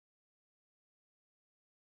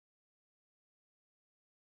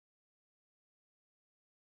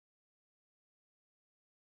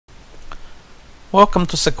Welcome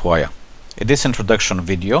to Sequoia. In this introduction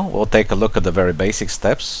video, we'll take a look at the very basic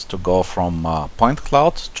steps to go from a point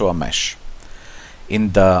cloud to a mesh.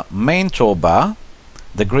 In the main toolbar,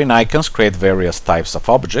 the green icons create various types of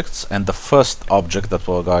objects, and the first object that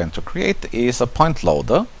we're going to create is a point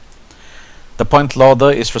loader. The point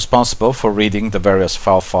loader is responsible for reading the various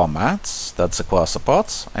file formats that Sequoia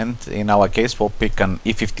supports, and in our case we'll pick an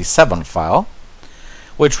E57 file,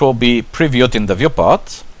 which will be previewed in the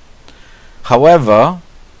viewport. However,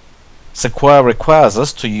 Sequoia requires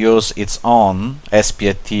us to use its own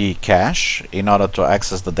SPAT cache in order to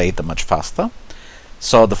access the data much faster.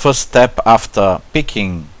 So the first step after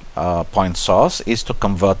picking a point source is to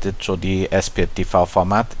convert it to the SPAT file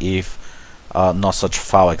format if no such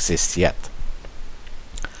file exists yet.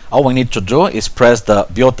 All we need to do is press the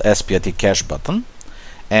Build SPAT cache button,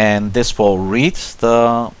 and this will read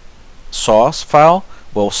the source file,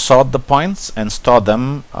 will sort the points and store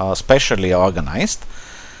them specially organized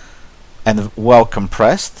and well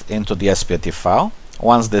compressed into the SPAT file.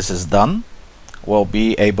 Once this is done, we'll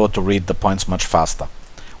be able to read the points much faster.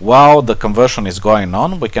 While the conversion is going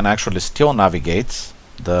on, we can actually still navigate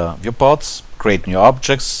the viewports, create new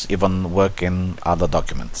objects, even work in other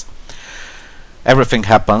documents. Everything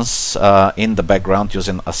happens in the background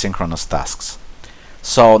using asynchronous tasks.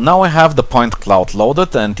 So now we have the point cloud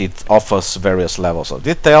loaded, and it offers various levels of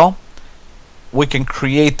detail. We can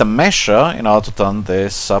create a mesher in order to turn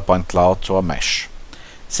this point cloud to a mesh.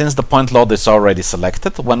 Since the point load is already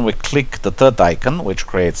selected, when we click the third icon, which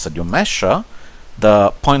creates a new mesher,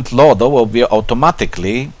 the point loader will be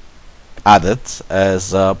automatically added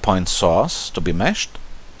as a point source to be meshed,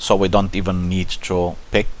 so we don't even need to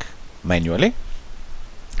pick manually.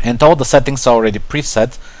 And all the settings are already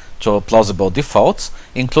preset to plausible defaults,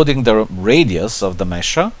 including the radius of the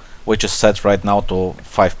mesher, which is set right now to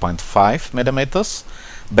 5.5 millimeters,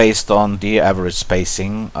 based on the average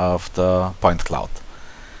spacing of the point cloud.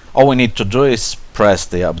 All we need to do is press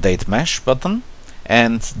the Update Mesh button,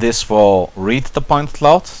 and this will read the point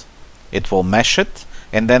cloud, it will mesh it,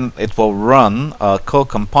 and then it will run a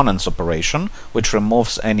co-components operation, which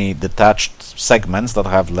removes any detached segments that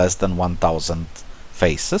have less than 1000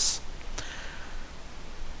 faces.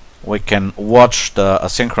 We can watch the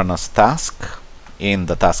asynchronous task in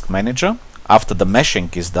the task manager. After the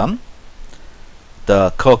meshing is done,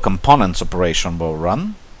 the co-components operation will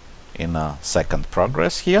run in a second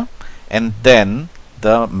progress here, and then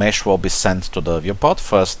the mesh will be sent to the viewport,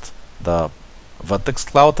 first the vertex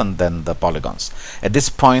cloud and then the polygons. At this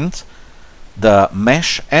point, the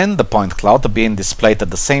mesh and the point cloud are being displayed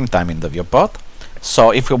at the same time in the viewport.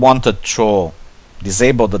 So if we wanted to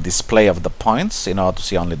disable the display of the points in order to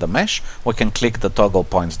see only the mesh, we can click the toggle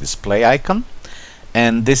points display icon,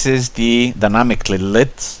 and this is the dynamically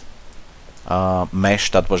lit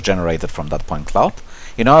mesh that was generated from that point cloud.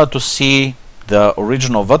 In order to see the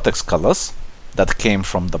original vertex colors that came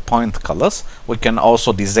from the point colors, we can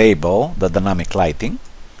also disable the dynamic lighting,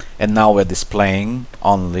 and now we're displaying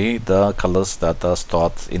only the colors that are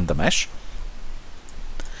stored in the mesh.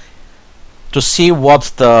 To see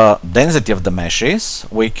what the density of the mesh is,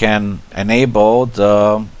 we can enable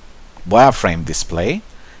the wireframe display,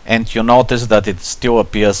 and you notice that it still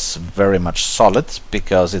appears very much solid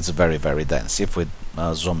because it's very dense. If we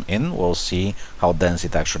zoom in, we'll see how dense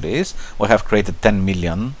it actually is. We have created 10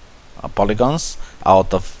 million polygons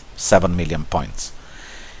out of 7 million points.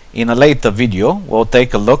 In a later video, we'll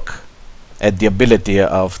take a look at the ability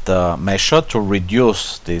of the mesher to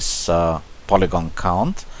reduce this polygon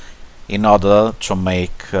count in order to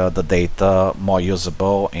make the data more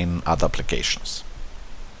usable in other applications.